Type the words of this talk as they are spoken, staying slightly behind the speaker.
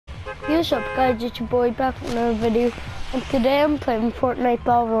What's up guys, it's your boy back with another video, and today I'm playing Fortnite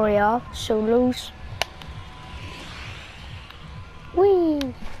Battle Royale solos. Wee!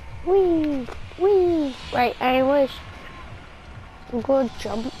 Wee! Wee! Right, anyways, I'm going to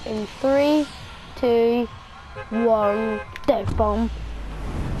jump in 3, 2, 1, dive bomb.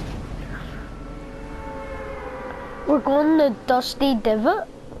 We're going to Dusty Divot.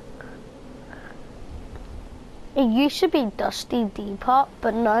 It used to be Dusty Depot,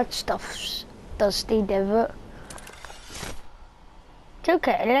 but now it's Dusty Divot. It's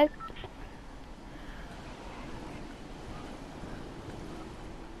okay, like.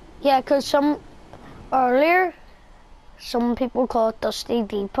 Yeah, cause some people call it Dusty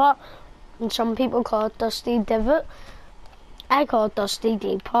Depot, and some people call it Dusty Divot. I call it Dusty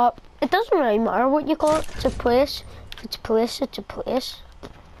Depot. It doesn't really matter what you call it. It's a place. If it's a place, it's a place.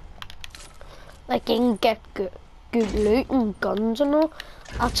 Like you can get good loot and guns and all.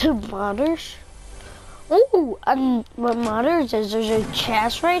 That's what matters. Oh, and what matters is there's a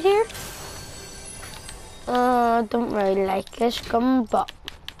chest right here. I don't really like this gun, but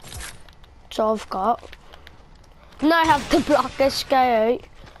it's all I've got. Now I have to block this guy out.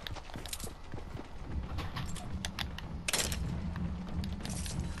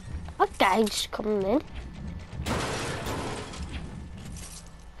 That guy's coming in.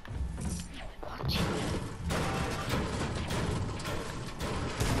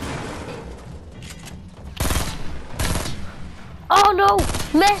 Oh no!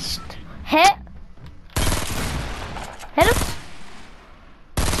 Missed! Hit! Hit him!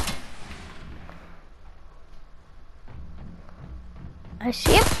 I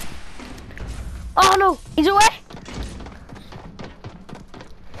see him! Oh no! He's away!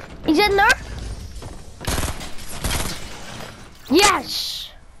 He's in there!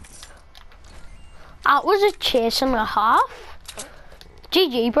 Yes! That was a chase and a half.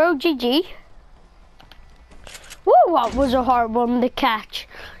 GG bro, GG. Whoa, that was a hard one to catch.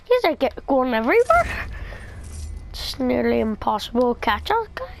 He's like going everywhere. It's nearly impossible to catch that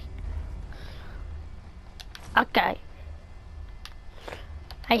guy. Okay.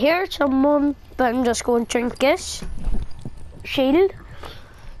 I hear someone, but I'm just going to drink this shield.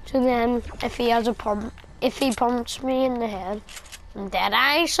 So then, if he has a pump, if he pumps me in the head, I'm dead.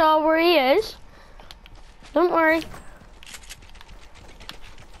 I saw where he is. Don't worry.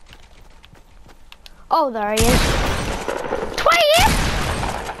 Oh, there he is. 20!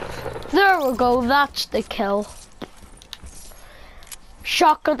 There we go, that's the kill.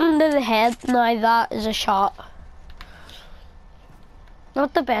 Shotgun to the head, now that is a shot.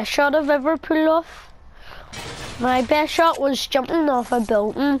 Not the best shot I've ever pulled off. My best shot was jumping off a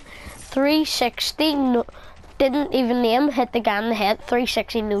building, 360, no, didn't even aim, hit the guy in the head,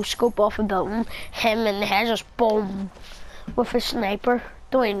 360 no scope off a building, him in the head, just boom, with a sniper.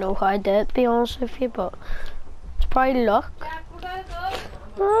 Don't even know how I did it, to be honest with you, but it's probably luck.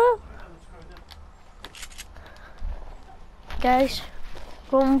 Guys,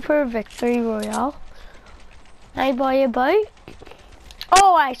 going for a victory royale. Hi boy, about.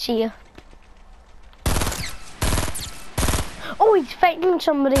 Oh, I see you. Oh, he's fighting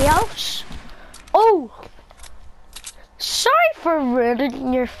somebody else. Oh, sorry for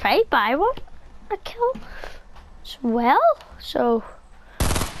ruining your fight, but I want a kill as well, so.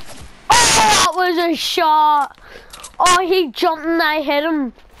 That was a shot. Oh, he jumped and I hit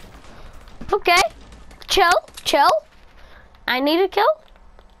him. Okay, chill, chill. I need a kill.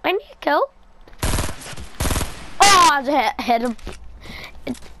 I need a kill. Oh, I hit him.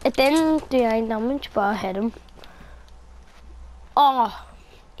 It didn't do any damage, but I hit him. Oh,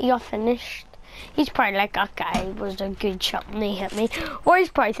 he got finished. He's probably like, that guy was a good shot and he hit me. Or he's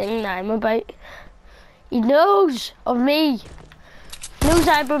probably thinking that I'm about. He knows of me. Knows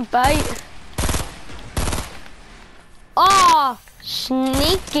I'm about. Oh,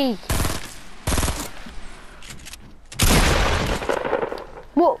 sneaky.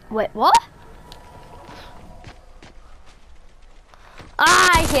 Whoa, wait, what?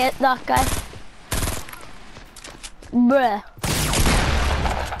 I hit that guy. Bruh.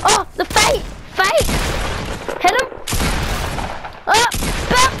 Oh, the fight! Fight! Hit him!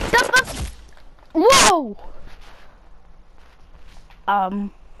 Whoa!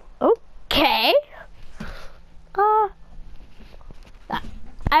 Okay.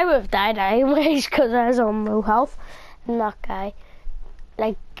 I would have died anyways because I was on low health, and that guy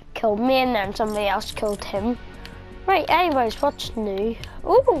like killed me, and then somebody else killed him. Right, anyways, what's new?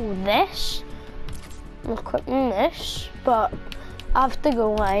 Oh, this. I'm equipping this, but I have to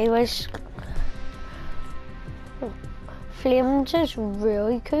go anyways. Flames is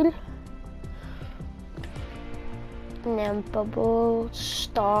really cool. and then bubbles,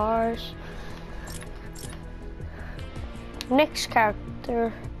 stars. Next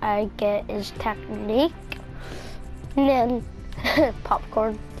character I get is technique, and then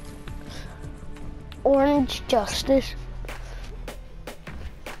popcorn. Orange justice.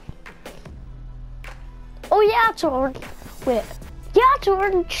 Oh yeah, it's orange. Wait. Yeah, it's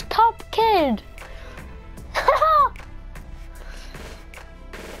orange top kid.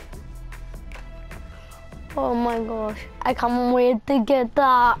 Oh my gosh. I can't wait to get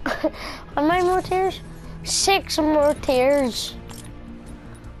that. How many more tiers? 6 more tiers.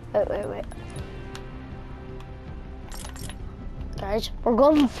 Wait. Guys, we're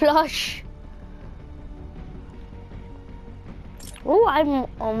going flush. Oh, I'm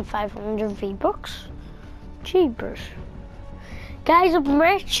on 500 V-Bucks. Jeepers. Guys, I'm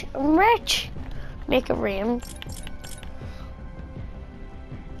rich. Make it rain.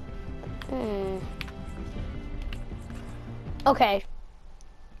 Okay.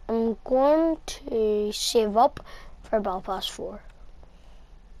 I'm going to save up for Belfast 4.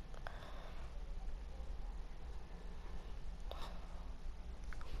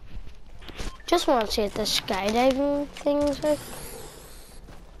 Just want to see if the skydiving things are.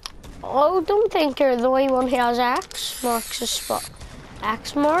 Oh, don't think you're the only one who has axe. Marks a spot.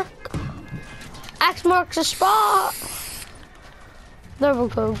 Axe mark. Axe marks a spot. There we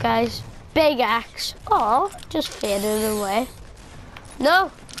go, guys. Big axe. Oh, just faded away.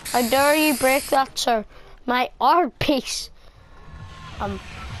 No, I dare you break that, sir. My art piece.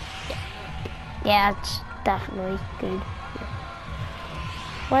 Yeah, it's definitely good.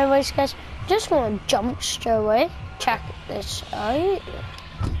 Anyways, guys, just want to jump straight away. Check this out.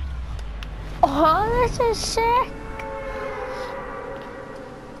 Oh, this is sick.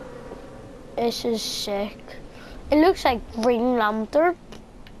 This is sick. It looks like Green Lantern.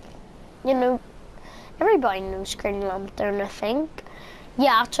 You know, everybody knows Green Lantern, I think.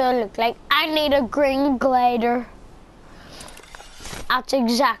 Yeah, that's what it looked like. I need a green glider. That's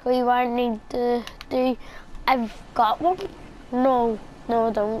exactly what I need to do. I've got one. No, I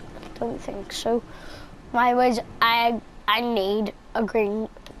don't think so. Anyways, I need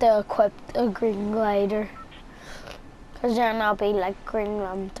to equip a green glider. Cause then I'll be like Green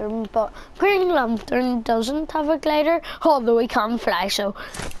Lantern, but Green Lantern doesn't have a glider, although he can fly, so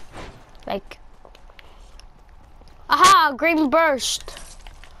like, aha, green burst.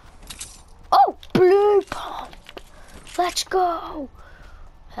 Oh, blue pump. Let's go.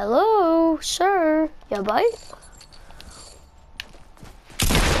 Hello, sir. You bite?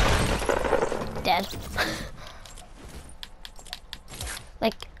 Dead.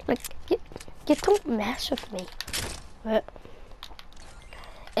 like you don't mess with me. Wait.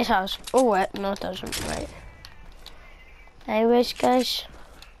 It has. Oh wait, no it doesn't. Right. Anyways, guys.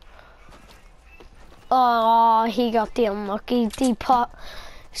 Oh, he got the unlucky depot.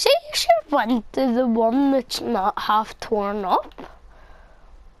 See, you should have went to the one that's not half torn up.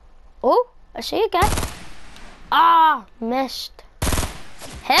 Oh, I see you again. Ah, missed.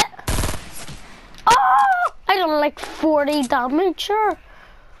 Hit. Oh, I done like 40 damage, sure.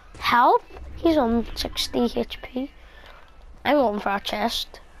 Help. He's on 60 HP. I'm going for a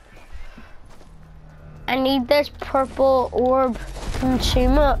chest. I need this purple orb.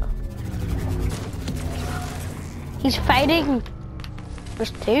 Consume it. He's fighting.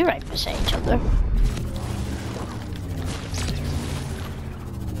 There's 2 right beside each other.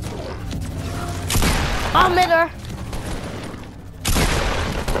 Oh, midder.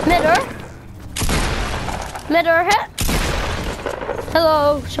 Midder hit.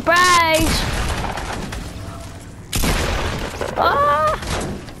 Hello, surprise. Ah.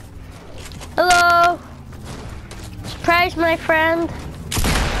 Hello. Surprise, my friend.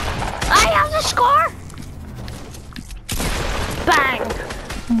 I have the score. Bang.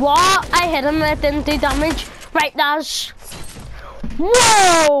 What? I hit him, it didn't do damage. Right, that's.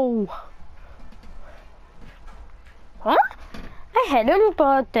 Whoa. Huh? I hit him,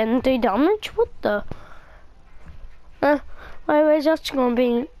 but it didn't do damage. What the? Anyways, that's gonna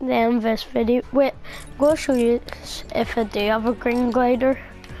be the end of this video. Wait, I'm gonna show you if I do have a green glider.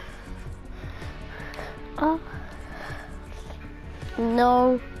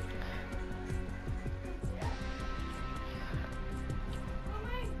 No.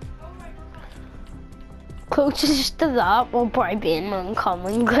 Closest to that will probably be an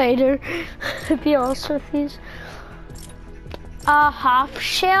uncommon glider, to be honest with you. A half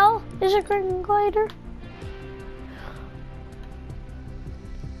shell is a green glider.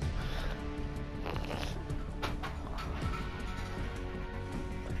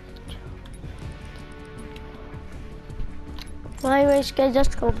 Anyways, guys,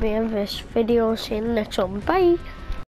 that's gonna be in this video. See you in the next one. Bye.